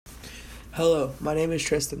Hello, my name is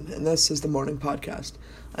Tristan, and this is the Morning Podcast.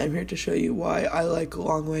 I am here to show you why I like A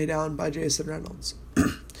Long Way Down by Jason Reynolds.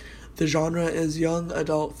 The genre is young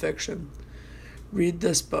adult fiction. Read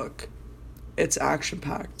this book. It's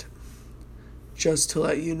action-packed. Just to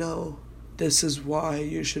let you know, this is why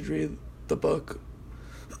you should read the book.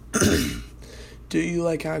 Do you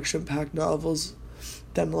like action-packed novels?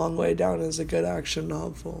 Then Long Way Down is a good action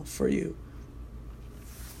novel for you.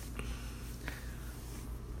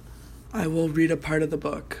 I will read a part of the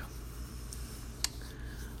book.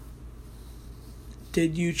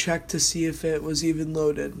 Did you check to see if it was even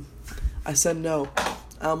loaded? I said no.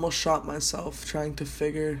 I almost shot myself trying to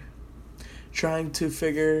figure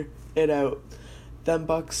it out. Then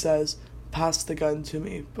Buck says, "Pass the gun to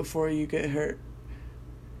me before you get hurt."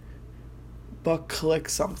 Buck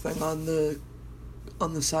clicked something on the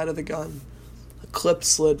side of the gun. A clip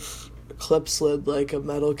slid like a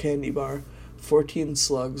metal candy bar. 14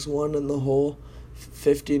 slugs, 1 in the hole,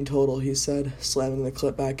 15 total, he said, slamming the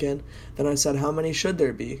clip back in. Then I said, "How many should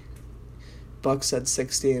there be?" Buck said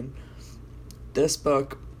 16. This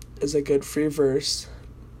book is a good free verse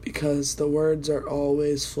because the words are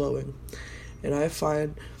always flowing, and I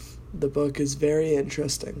find the book is very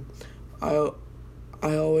interesting. I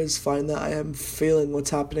always find that I am feeling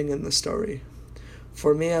what's happening in the story.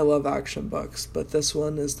 For me, I love action books, but this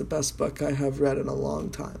one is the best book I have read in a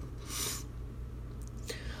long time.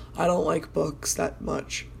 I don't like books that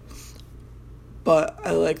much, but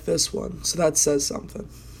I like this one, so that says something.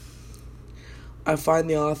 I find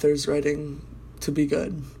the author's writing to be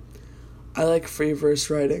good. I like free verse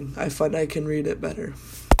writing. I find I can read it better.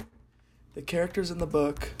 The characters in the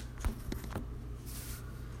book...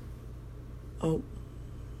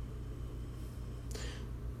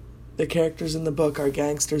 The characters in the book are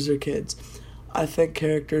gangsters or kids. I think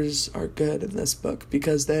characters are good in this book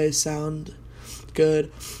because they sound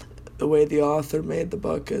good. The way the author made the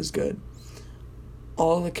book is good.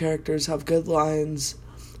 All the characters have good lines.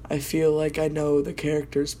 I feel like I know the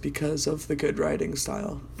characters because of the good writing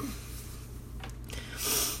style.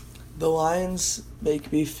 The lines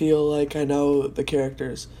make me feel like I know the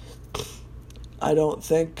characters. I don't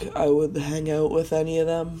think I would hang out with any of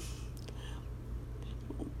them.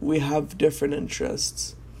 We have different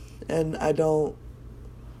interests, and I don't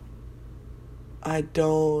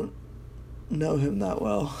know him that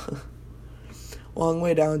well. Long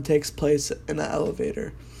Way Down takes place in an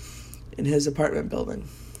elevator in his apartment building.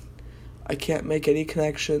 I can't make any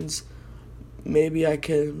connections. Maybe I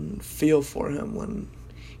can feel for him when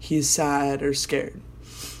he's sad or scared.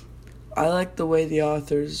 I like the way the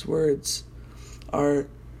author's words are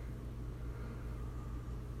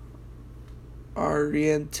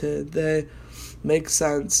oriented. They make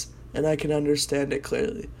sense, and I can understand it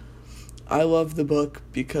clearly. I love the book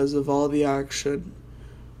because of all the action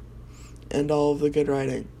and all of the good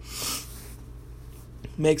writing.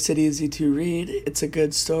 Makes it easy to read. It's a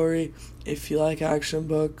good story. If you like action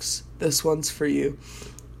books, this one's for you.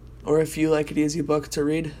 Or if you like an easy book to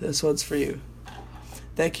read, this one's for you.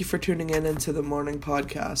 Thank you for tuning in into the Morning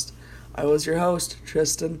Podcast. I was your host,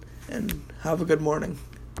 Tristan, and have a good morning.